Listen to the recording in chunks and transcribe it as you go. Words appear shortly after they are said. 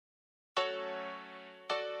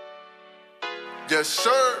Yes,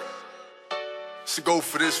 sir. So go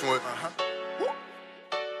for this one.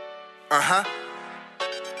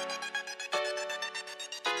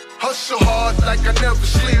 Hustle hard like I never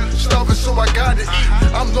sleep. Starving so I gotta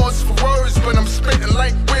eat. I'm lost for words, but I'm spitting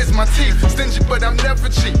like where's my teeth? Stingy, but I'm never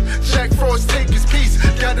cheap. Jack Frost take his piece.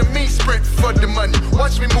 Got a me sprint for the money.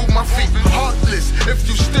 Watch me move my feet. Heartless. If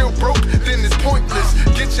you still broke, then it's pointless.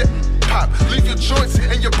 Get your pop, leave your joints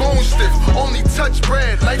and your bones stiff. Only touch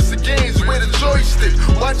bread, life's a games with a joystick.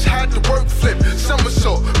 Watch how the work flip,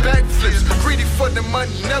 somersault, backflips. Greedy for the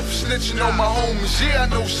money, never snitching on my homies. Yeah, I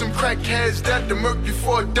know some crackheads that the murk you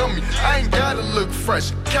for a dummy. I ain't gotta look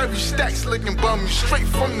fresh, carry stacks looking bummy. Straight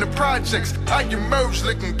from the projects, I emerge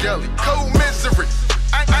looking gully. Cold misery,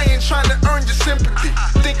 I ain't trying to earn your sympathy.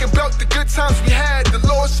 Think about the good times we had, the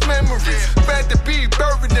lost memories. Rather be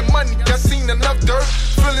buried in money, I seen enough dirt.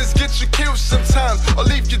 Feelings get you killed sometimes, or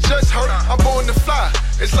leave you just hurt. I'm born to fly,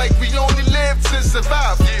 it's like we only live to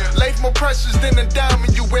survive. Life more precious than a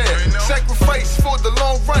diamond you wear. Sacrifice for the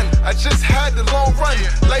long run, I just had the long run.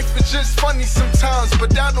 Life is just funny sometimes,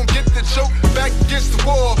 but I don't get the joke. Back against the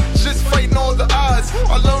wall, just fighting all the odds.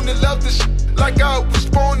 I learned to love this like I was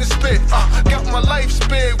born to spit. Got my life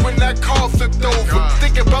spared when that car flipped over.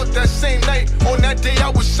 Think about that same night, on that day I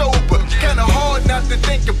was sober. Kinda hard not to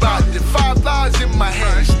think about it. 5 lives in my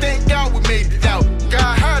hands, thank God we made it out.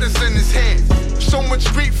 God had us in his hands. So much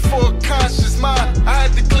grief for a conscious mind. I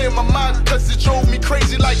had to clear my mind cause it drove me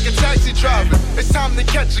crazy like a taxi driver. It's time to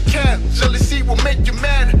catch a cab, jealousy will make you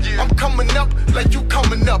mad. I'm coming up like you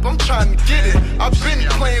coming up, I'm trying to get it. I've been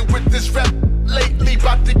playing with this rap lately,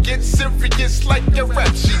 about to get serious like a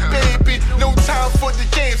rap sheet, baby. No time for the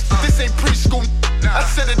games, this ain't preschool. I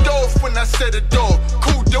set it off when I set it off.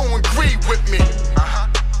 Cool, don't agree with me.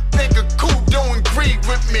 Nigga, cool, don't agree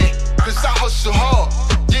with me. Cause I hustle hard,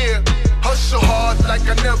 yeah. Hustle hard like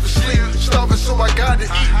I never sleep. Starving so I gotta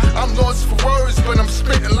eat. I'm lost for words, but I'm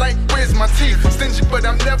spitting like where's my teeth? Stingy, but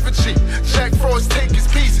I'm never cheap. Jack Frost take his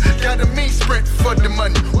piece. Got a me sprint for the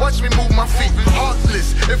money. Watch me move my feet.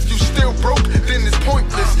 Heartless. If you still broke, then it's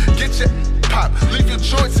pointless. Get your pop, leave your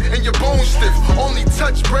joints and your bones stiff. Only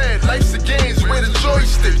touch bread, life's a games with a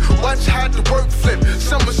joystick. Watch how the work flip,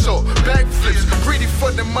 somersault, backflips. Greedy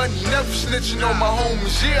for the money, never snitching on my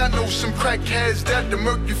homies. Yeah, I know some crackheads that the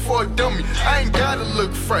murk you for a dummy. I ain't gotta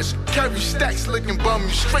look fresh, carry stacks looking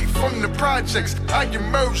bummy. Straight from the projects, I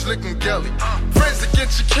emerge looking gully. Friends that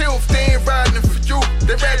get you killed if they ain't riding for you.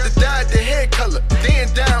 They rather dye their hair color, they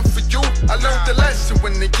ain't down for you. I learned the lesson,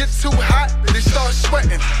 when they get too hot, they start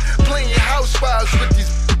sweating. Playing housewives with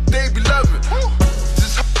these they be loving.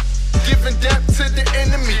 Just giving depth to the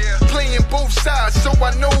enemy. Playing both sides so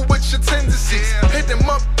I know what your tendencies. Hit them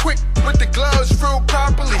up quick with the gloves real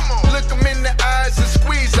properly. Look him in the eyes and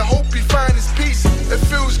squeeze. I hope he find his peace. It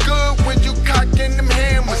feels good when you cocking them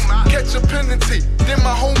hammers. Catch a penalty, then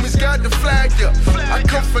my homies got the flag up. I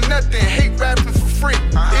come for nothing, hate rapping for free.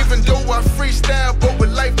 Even though I freestyle, but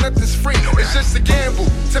with life nothing's free. It's just a gamble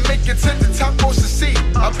to make it to the top or succeed.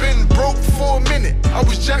 I've been broke for a minute, I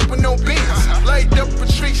was jacked with no beans. Light up a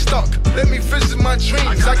tree stalk, let me visit my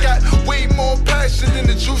dreams. I got way more passion than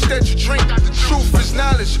the juice that you drink. Truth is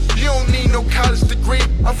knowledge, you don't need no college degree.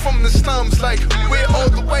 I'm from the slums, like where all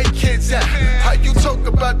the white kids at. How you talk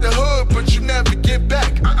about the hood, but you never get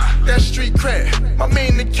back. That street cred, my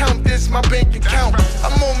main account is my bank account.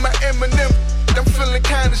 I'm on my Eminem, I'm feeling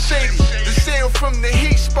kinda shady. The sound from the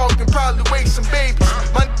heat sparking probably wake some babies.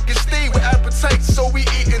 My niggas stay with appetite, so we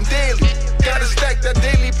eating daily. Gotta stack that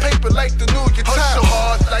daily paper like the New York Times. Hustle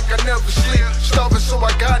hard like I never sleep. Starving so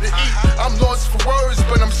I gotta eat. I'm lost for words,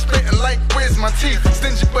 but I'm spitting like where's my teeth?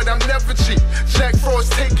 Stingy, but I'm never cheap. Jack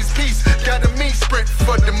Frost take his piece. Got a me sprint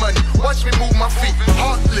for the money. Watch me move my feet.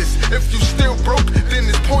 Heartless. If you still broke, then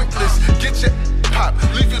it's pointless. Get your pop,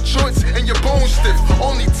 leave your joints and your bones stiff.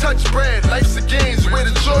 Only touch bread, life's a games with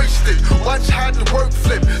a joystick. Watch how the work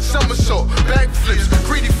flip, somersault, backflips.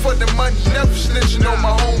 Greedy for the money, never snitching on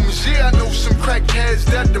my homies. Yeah, I know some crackheads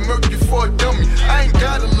that the murk you for a dummy. I ain't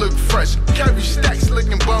gotta look fresh, carry stacks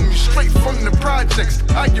looking bummy. Straight from the projects,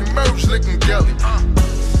 I emerge looking gully.